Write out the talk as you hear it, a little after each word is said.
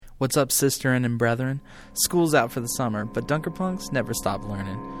What's up, sisterin' and brethren? School's out for the summer, but Dunkerpunks never stop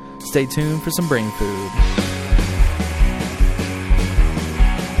learning. Stay tuned for some brain food.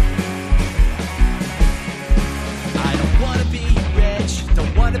 I don't want to be rich,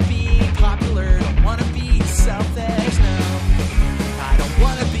 don't want to be popular, don't want to be selfish, no. I don't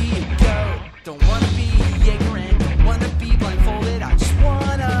want to be a goat, don't want to be ignorant, don't want to be blindfolded, I just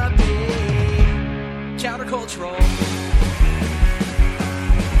want to be countercultural.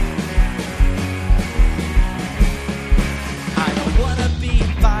 I don't want to be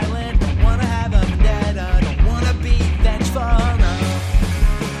violent, don't want to have a vendetta, don't want to be vengeful, no.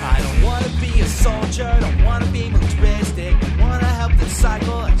 I don't want to be a soldier, don't want to be militaristic, don't want to help the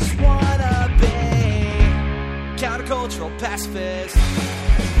cycle, I just want to be countercultural pacifist.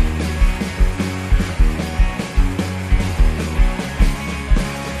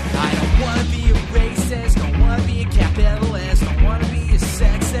 I don't want to be a racist, don't want to be a capitalist, don't want to be a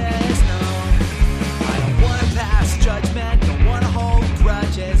sexist, no. I don't want to pass judgment, don't want to hold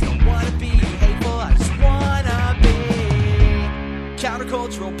grudges, don't want to be hateful, I just want to be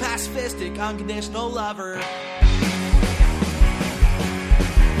countercultural, pacifistic, unconditional lover.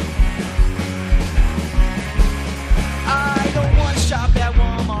 I don't want to shop at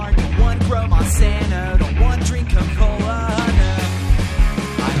Walmart, don't want to grow Monsanto, don't want to drink Coca-Cola, no.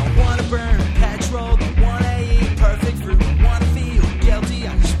 I don't want to burn petrol, don't want to eat perfect fruit, don't want to feel guilty,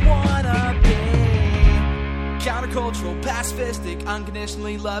 I just want to be countercultural, pacifistic,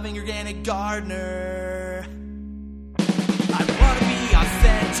 unconditionally loving organic gardener. I want to be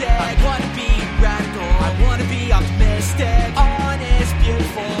authentic, I want to be radical, I want to be optimistic, honest,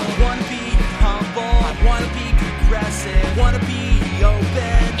 beautiful, I want to be humble, I want to be progressive, I want to be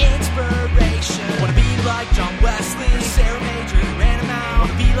open, inspiration, I want to be like John Wesley, Sarah Major, Random Out, I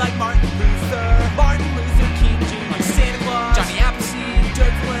want to be like Martin Luther King Jr., like Santa Claus, Johnny Appleseed,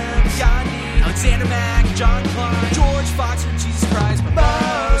 Dirk Flynn, Gandhi, Alexander Mack, John Klein, George Fox, and Jesus Christ, but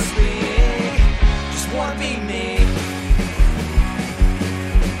mostly just want to be me.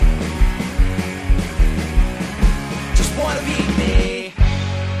 Just want to be me.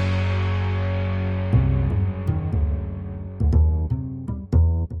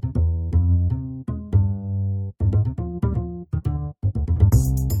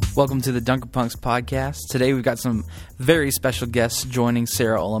 Welcome to the Dunkerpunks podcast. Today we've got some very special guests joining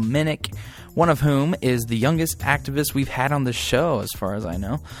Sarah Olominick, one of whom is the youngest activist we've had on the show, as far as I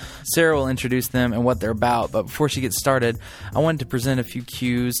know. Sarah will introduce them and what they're about, but before she gets started, I wanted to present a few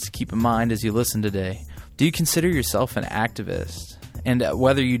cues to keep in mind as you listen today. Do you consider yourself an activist? And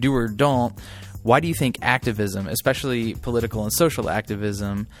whether you do or don't, why do you think activism, especially political and social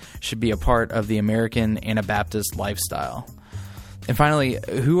activism, should be a part of the American Anabaptist lifestyle? And finally,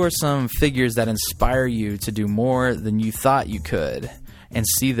 who are some figures that inspire you to do more than you thought you could and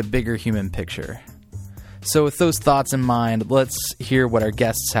see the bigger human picture? So with those thoughts in mind, let's hear what our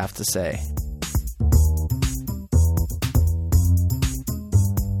guests have to say.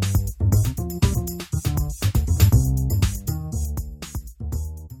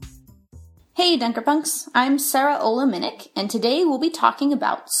 Hey Dunkerpunks, I'm Sarah Olominick, and today we'll be talking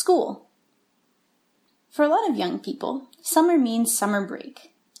about school. For a lot of young people, summer means summer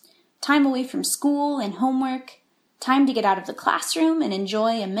break. Time away from school and homework, time to get out of the classroom and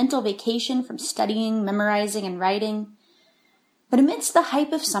enjoy a mental vacation from studying, memorizing, and writing. But amidst the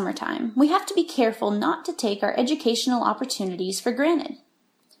hype of summertime, we have to be careful not to take our educational opportunities for granted.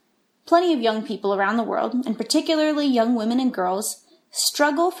 Plenty of young people around the world, and particularly young women and girls,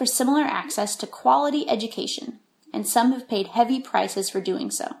 struggle for similar access to quality education, and some have paid heavy prices for doing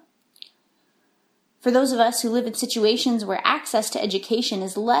so. For those of us who live in situations where access to education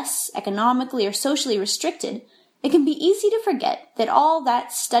is less economically or socially restricted, it can be easy to forget that all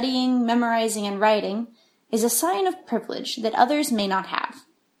that studying, memorizing, and writing is a sign of privilege that others may not have.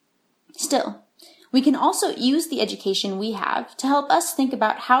 Still, we can also use the education we have to help us think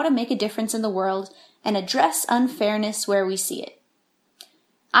about how to make a difference in the world and address unfairness where we see it.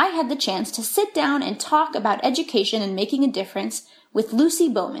 I had the chance to sit down and talk about education and making a difference with Lucy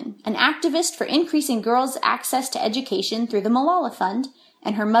Bowman, an activist for increasing girls' access to education through the Malala Fund,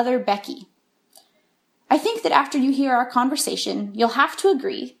 and her mother, Becky. I think that after you hear our conversation, you'll have to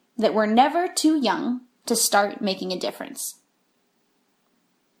agree that we're never too young to start making a difference.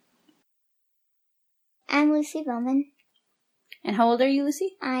 I'm Lucy Bowman. And how old are you,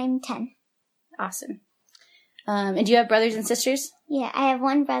 Lucy? I'm 10. Awesome. And do you have brothers and sisters? Yeah, I have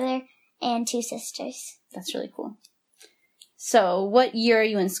one brother and 2 sisters. That's really cool. So, what year are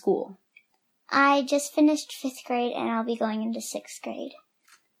you in school? I just finished 5th grade and I'll be going into 6th grade.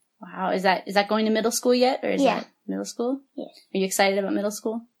 Wow, is that going to middle school yet, or is Yeah. that middle school? Yes. Are you excited about middle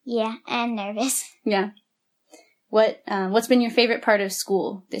school? Yeah, and nervous. Yeah. What's been your favorite part of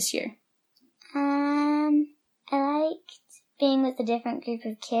school this year? I liked being with a different group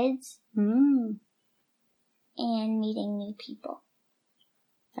of kids Mm, and meeting new people.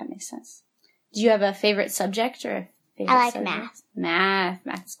 that makes sense. Do you have a favorite subject or a favorite I like subject? math.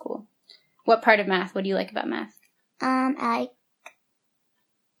 Math's cool. What part of math? What do you like about math? I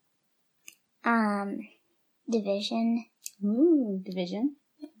like, division. Ooh, division.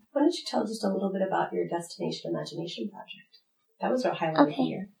 Why don't you tell just a little bit about your Destination Imagination project? That was our highlight of the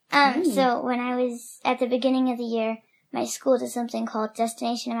year. So when I was at the beginning of the year, my school does something called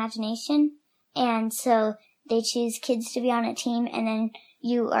Destination Imagination. And so they choose kids to be on a team, and then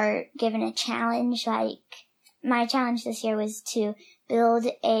you are given a challenge. Like, my challenge this year was to build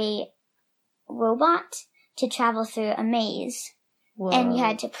a robot to travel through a maze. Whoa. And you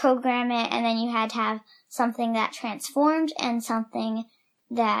had to program it, and then you had to have something that transformed and something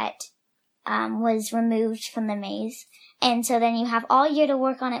that was removed from the maze. And so then you have all year to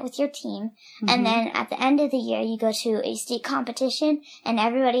work on it with your team. Mm-hmm. And then at the end of the year, you go to a state competition, and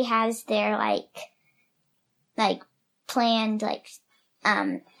everybody has their, planned,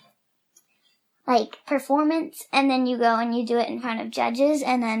 performance. And then you go and you do it in front of judges,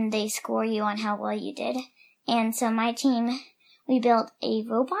 and then they score you on how well you did. And so my team, we built a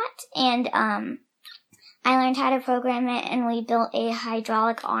robot, and I learned how to program it, and we built a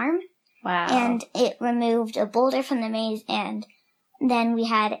hydraulic arm. Wow. And it removed a boulder from the maze, and then we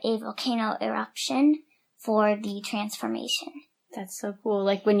had a volcano eruption for the transformation. That's so cool.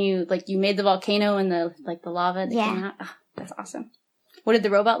 Like when you made the volcano and the lava that came out. Oh, that's awesome. What did the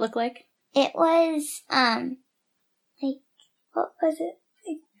robot look like? It was, what was it?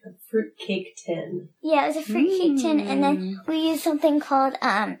 A fruitcake tin. Yeah, it was a fruitcake tin, and then we used something called,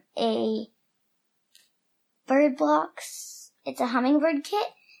 a bird blocks. It's a hummingbird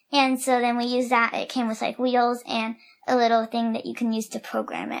kit. And so then we used that. It came with wheels and a little thing that you can use to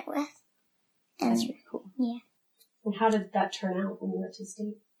program it with. And, That's really cool. Yeah. And how did that turn out when you went to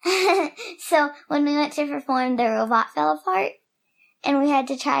state? So when we went to perform, the robot fell apart, and we had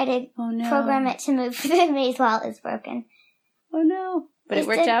to try to program it to move through the maze while it was broken. Oh no! But it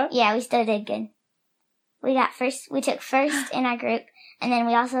worked out? Yeah, we still did good. We took first in our group, and then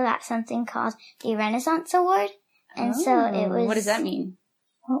we also got something called the Renaissance Award. And so it was... What does that mean?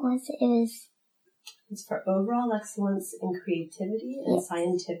 What was it? It's for overall excellence in creativity and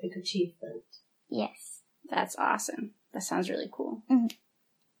scientific achievement. Yes. That's awesome. That sounds really cool. Mm-hmm.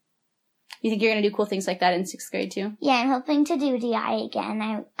 You think you're going to do cool things like that in 6th grade too? Yeah, I'm hoping to do DI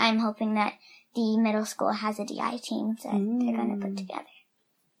again. I'm hoping that the middle school has a DI team that they're going to put together.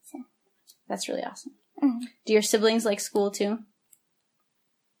 So that's really awesome. Mm-hmm. Do your siblings like school too?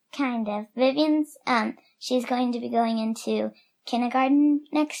 Kind of. Vivian's, she's going to be going into kindergarten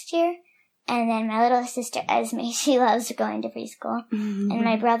next year. And then my little sister Esme, she loves going to preschool. Mm-hmm. And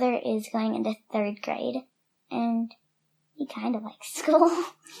my brother is going into 3rd grade. And he kind of likes school.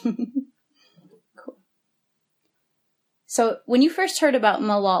 Cool. So when you first heard about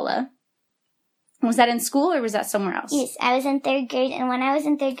Malala, was that in school or was that somewhere else? Yes, I was in 3rd grade. And when I was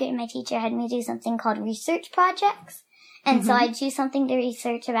in 3rd grade, my teacher had me do something called research projects. And so I'd choose something to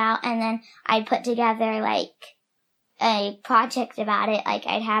research about. And then I'd put together a project about it.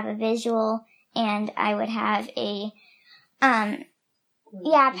 I'd have a visual, and I would have a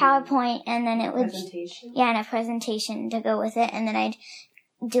PowerPoint, and then it would Presentation. and a presentation to go with it, and then I'd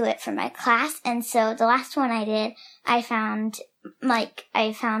do it for my class. And so the last one I did, I found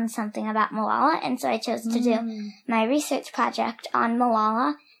something about Malala, and so I chose to do my research project on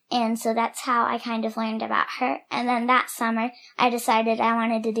Malala. And so that's how I kind of learned about her. And then that summer, I decided I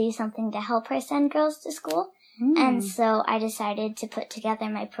wanted to do something to help her send girls to school. And so I decided to put together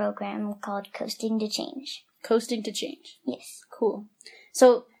my program called Coasting to Change. Coasting to Change. Yes. Cool.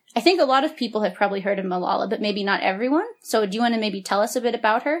 So I think a lot of people have probably heard of Malala, but maybe not everyone. So do you want to maybe tell us a bit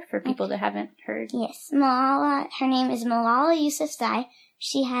about her for people that haven't heard? Yes. Malala, her name is Malala Yousafzai.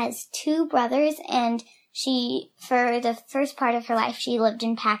 She has 2 brothers, and she, for the first part of her life, she lived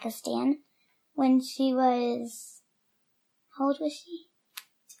in Pakistan. When she was, how old was she?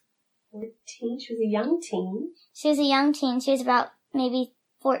 14. She was a young teen. She was a young teen. She was about maybe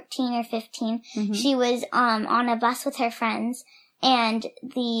 14 or 15. She was on a bus with her friends, and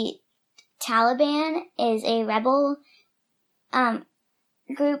the Taliban is a rebel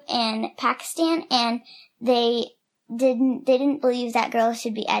group in Pakistan, and they didn't believe that girls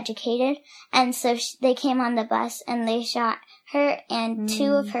should be educated, and so they came on the bus and they shot her and 2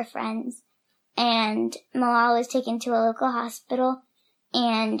 of her friends, and Malala was taken to a local hospital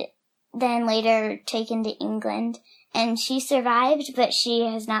and then later taken to England, and she survived, but she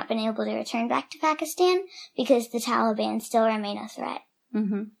has not been able to return back to Pakistan because the Taliban still remain a threat.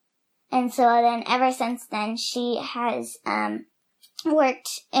 Mm-hmm. And so then ever since then, she has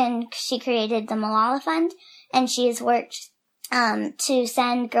worked, and she created the Malala Fund, and she has worked to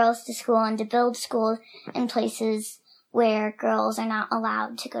send girls to school and to build schools in places where girls are not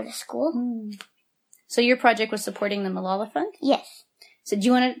allowed to go to school. So your project was supporting the Malala Fund? Yes. So do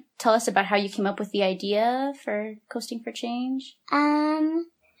you want to tell us about how you came up with the idea for Coasting for Change?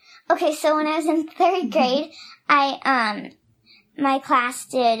 Okay, so when I was in 3rd grade, my class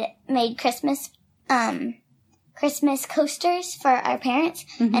made Christmas coasters for our parents.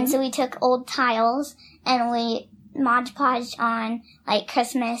 And so we took old tiles and we Mod Podged on, like,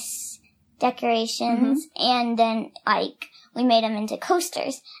 Christmas decorations, and then, like, we made them into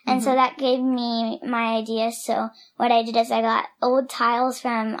coasters. And so that gave me my idea. So what I did is I got old tiles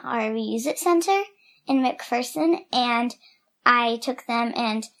from our Reuse It Center in McPherson, and I took them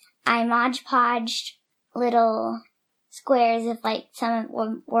and I Mod Podged little squares of, like, some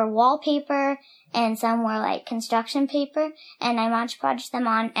were wallpaper and some were, like, construction paper, and I Mod Podged them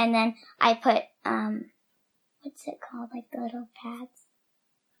on, and then I put, what's it called? Like the little pads?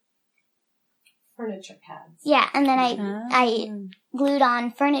 Furniture pads. Yeah, and then I glued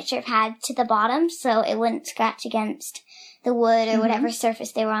on furniture pad to the bottom so it wouldn't scratch against the wood or whatever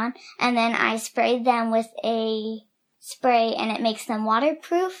surface they were on. And then I sprayed them with a spray, and it makes them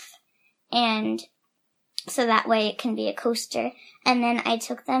waterproof, and so that way it can be a coaster. And then I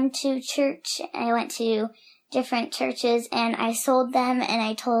took them to church. I went to different churches and I sold them, and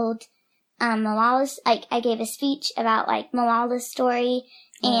I told Malala's, I gave a speech about, like, Malala's story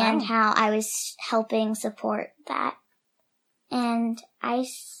and how I was helping support that. And I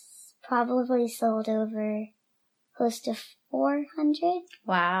probably sold over close to 400,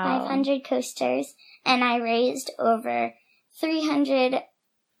 Wow. 500 coasters, and I raised over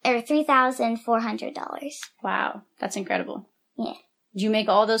 $3,400. Wow. That's incredible. Yeah. Did you make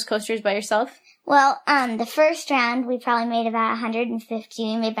all those coasters by yourself? Well, the first round, we probably made about 150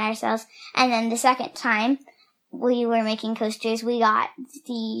 we made by ourselves. And then the second time we were making coasters, we got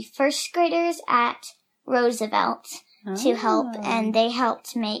the first graders at Roosevelt to help, and they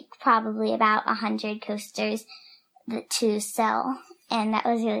helped make probably about 100 coasters to sell. And that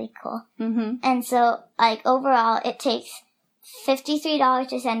was really cool. Mm-hmm. And so, like, overall, it takes $53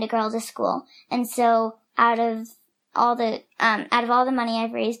 to send a girl to school. And so, out of all the money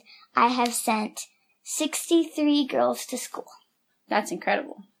I've raised, I have sent 63 girls to school. That's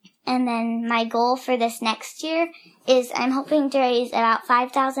incredible. And then my goal for this next year is I'm hoping to raise about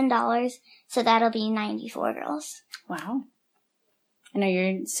 $5,000, so that'll be 94 girls. Wow. And are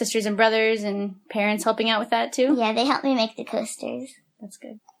your sisters and brothers and parents helping out with that too? Yeah, they helped me make the coasters. That's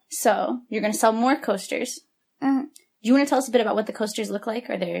good. So, you're going to sell more coasters. Mhm. Do you want to tell us a bit about what the coasters look like?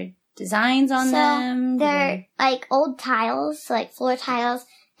 Are there designs on them? They're like old tiles, so like floor tiles,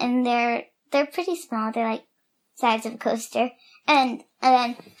 and they're pretty small. They're like size of a coaster. And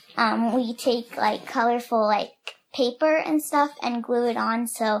then we take like colorful like paper and stuff and glue it on.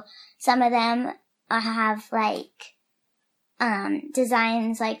 So some of them have like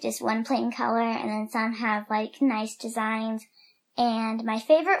designs like just one plain color, and then some have like nice designs. And my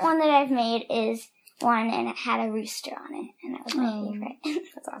favorite one that I've made is one, and it had a rooster on it, and that was my favorite.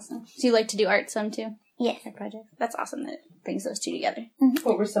 That's awesome. So you like to do art some too? Yes. Art projects? That's awesome that it brings those two together.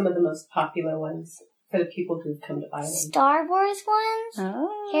 What were some of the most popular ones for the people who've come to buy them? Star Wars ones,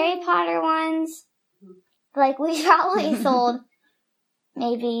 Oh. Harry Potter ones. Like, we probably sold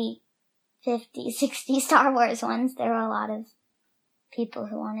maybe 50, 60 Star Wars ones. There were a lot of people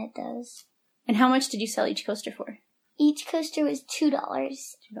who wanted those. And how much did you sell each coaster for? Each coaster was $2. $2.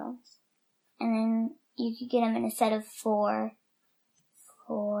 And then you could get them in a set of 4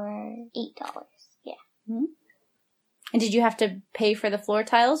 for $8. Yeah. Mm-hmm. And did you have to pay for the floor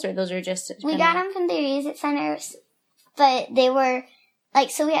tiles, or those are just... We got them from the Reuse It Center, but they were, like,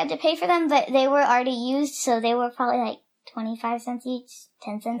 so we had to pay for them, but they were already used, so they were probably like 25 cents each,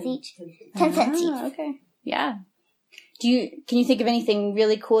 10 cents each. 10 cents each. Okay. Yeah. Can you think of anything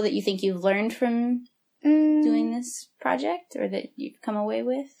really cool that you think you've learned from doing this project, or that you've come away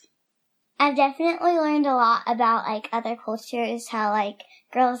with? I've definitely learned a lot about, like, other cultures, how, like,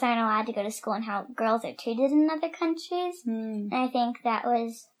 girls aren't allowed to go to school and how girls are treated in other countries. And I think that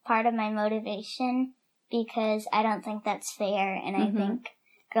was part of my motivation, because I don't think that's fair, and I think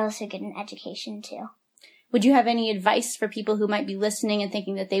girls should get an education too. Would you have any advice for people who might be listening and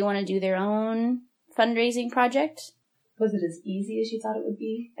thinking that they want to do their own fundraising project? Was it as easy as you thought it would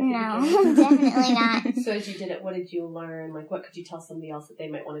be? at the No, beginning? definitely not. So as you did it, what did you learn? Like, what could you tell somebody else that they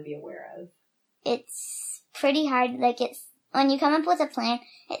might want to be aware of? It's pretty hard. Like, it's, when you come up with a plan,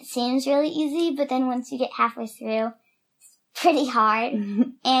 it seems really easy, but then once you get halfway through, it's pretty hard.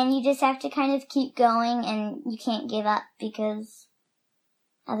 And you just have to kind of keep going, and you can't give up because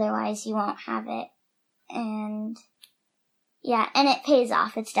otherwise you won't have it. And yeah, and it pays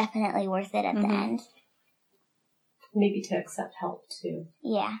off. It's definitely worth it at the end. Maybe to accept help too.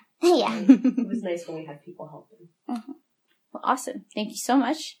 Yeah. Yeah. It was nice when we had people helping. Well, awesome. Thank you so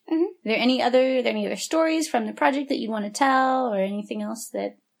much. Mhm. Are there any other stories from the project that you'd want to tell, or anything else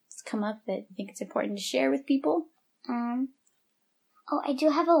that's come up that you think it's important to share with people? I do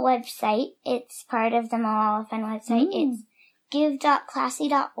have a website. It's part of the Malala Fund website. It's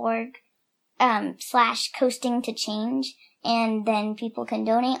give.classy.org /coasting to change, and then people can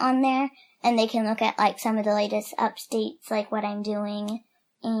donate on there, and they can look at like some of the latest updates, like what I'm doing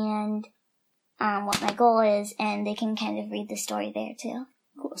and what my goal is, and they can kind of read the story there too.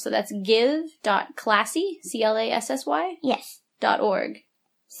 Cool. So that's give.classy, CLASSY, Yes. .org.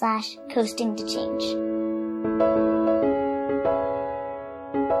 /coasting to change.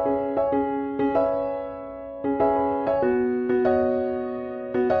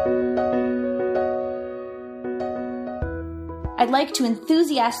 I'd like to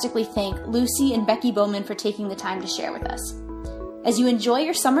enthusiastically thank Lucy and Becky Bowman for taking the time to share with us. As you enjoy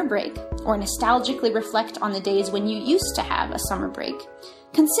your summer break, or nostalgically reflect on the days when you used to have a summer break,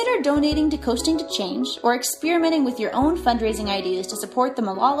 consider donating to Coasting to Change or experimenting with your own fundraising ideas to support the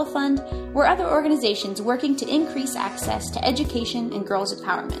Malala Fund or other organizations working to increase access to education and girls'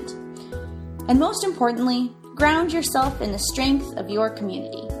 empowerment. And most importantly, ground yourself in the strength of your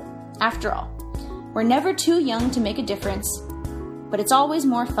community. After all, we're never too young to make a difference, but it's always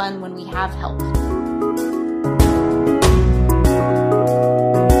more fun when we have help.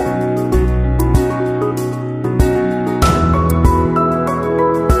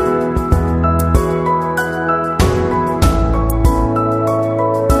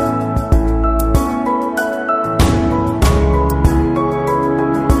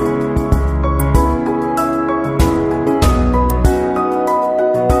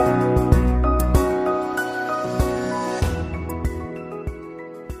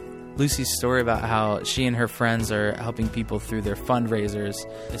 Lucy's story about how she and her friends are helping people through their fundraisers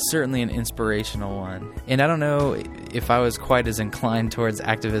is certainly an inspirational one. And I don't know if I was quite as inclined towards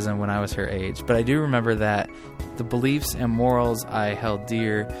activism when I was her age, but I do remember that the beliefs and morals I held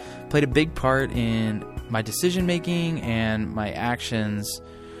dear played a big part in my decision-making and my actions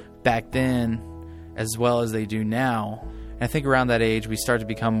back then as well as they do now. And I think around that age we start to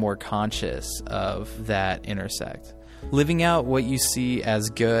become more conscious of that intersect. Living out what you see as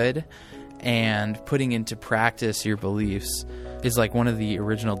good and putting into practice your beliefs is like one of the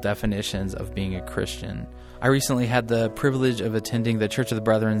original definitions of being a Christian. I recently had the privilege of attending the Church of the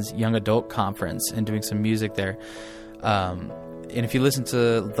Brethren's Young Adult Conference and doing some music there. And if you listen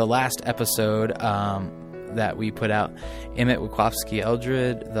to the last episode that we put out, Emmett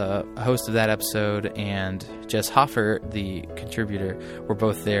Wachowski-Eldred, the host of that episode, and Jess Hoffer, the contributor, were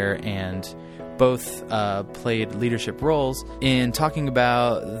both there, and both played leadership roles in talking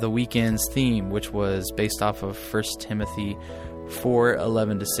about the weekend's theme, which was based off of 1 Timothy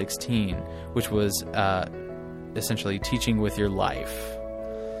 4:11-16, which was essentially teaching with your life.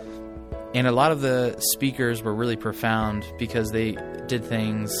 And a lot of the speakers were really profound because they did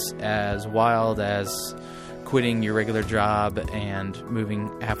things as wild as quitting your regular job and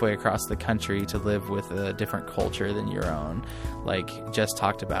moving halfway across the country to live with a different culture than your own, like Jess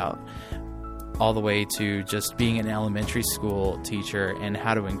talked about, all the way to just being an elementary school teacher and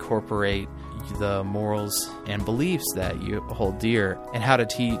how to incorporate the morals and beliefs that you hold dear, and how to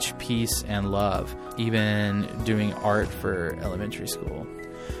teach peace and love, even doing art for elementary school.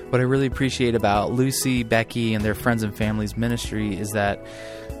 What I really appreciate about Lucy, Becky, and their friends and families ministry is that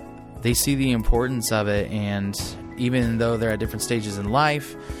they see the importance of it, and even though they're at different stages in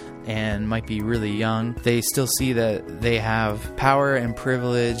life and might be really young, they still see that they have power and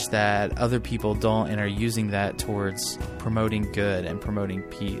privilege that other people don't, and are using that towards promoting good and promoting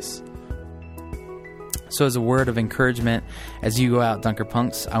peace. So as a word of encouragement, as you go out,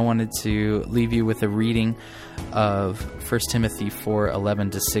 Dunkerpunks, I wanted to leave you with a reading of 1 Timothy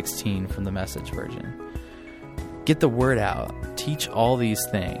 4:11-16 from the Message version. Get the word out, teach all these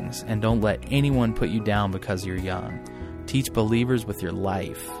things, and don't let anyone put you down because you're young. Teach believers with your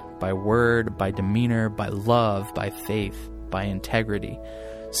life, by word, by demeanor, by love, by faith, by integrity.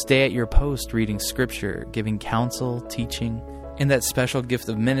 Stay at your post reading scripture, giving counsel, teaching. In that special gift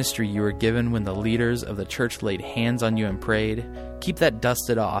of ministry you were given when the leaders of the church laid hands on you and prayed, keep that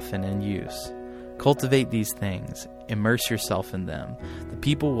dusted off and in use. Cultivate these things, immerse yourself in them. The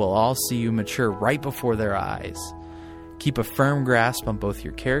people will all see you mature right before their eyes. Keep a firm grasp on both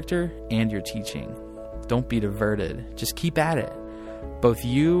your character and your teaching. Don't be diverted. Just keep at it. Both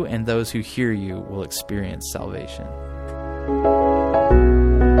you and those who hear you will experience salvation.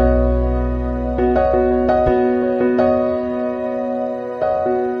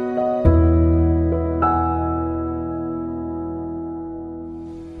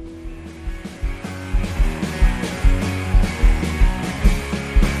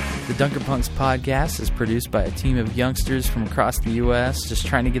 The Dunker Punks podcast is produced by a team of youngsters from across the U.S. just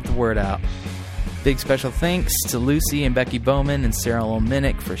trying to get the word out. Big special thanks to Lucy and Becky Bowman and Sarah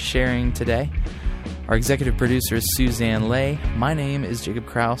Olminick for sharing today. Our executive producer is Suzanne Lay. My name is Jacob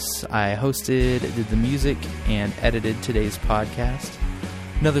Kraus. I hosted, did the music, and edited today's podcast.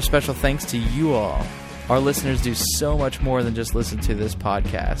 Another special thanks to you all. Our listeners do so much more than just listen to this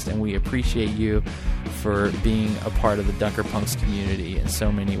podcast, and we appreciate you for being a part of the Dunker Punks community in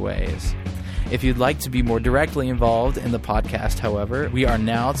so many ways. If you'd like to be more directly involved in the podcast, however, we are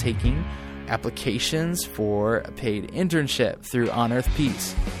now taking applications for a paid internship through On Earth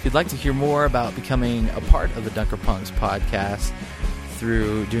Peace. If you'd like to hear more about becoming a part of the Dunker Punks podcast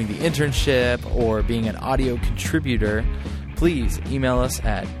through doing the internship or being an audio contributor, please email us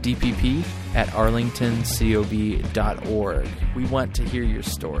at dpp@arlingtoncob.org. We want to hear your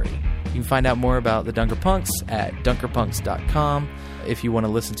story. You can find out more about the Dunker Punks at dunkerpunks.com. If you want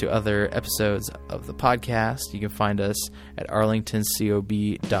to listen to other episodes of the podcast, you can find us at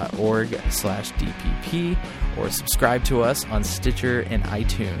arlingtoncob.org/DPP or subscribe to us on Stitcher and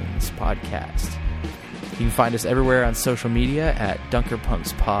iTunes podcast. You can find us everywhere on social media at Dunker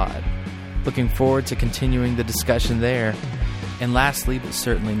Punks Pod. Looking forward to continuing the discussion there. And lastly, but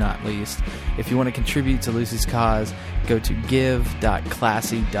certainly not least, if you want to contribute to Lucy's cause, go to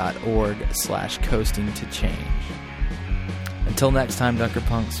give.classy.org/coasting to change. Until next time, Dunker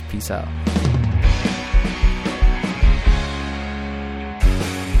Punks, peace out.